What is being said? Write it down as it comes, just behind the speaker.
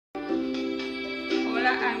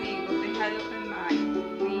Hola amigos de Hive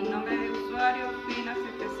mi nombre de usuario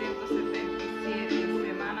Fina777,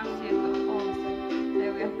 semana 111.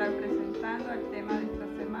 Les voy a estar presentando el tema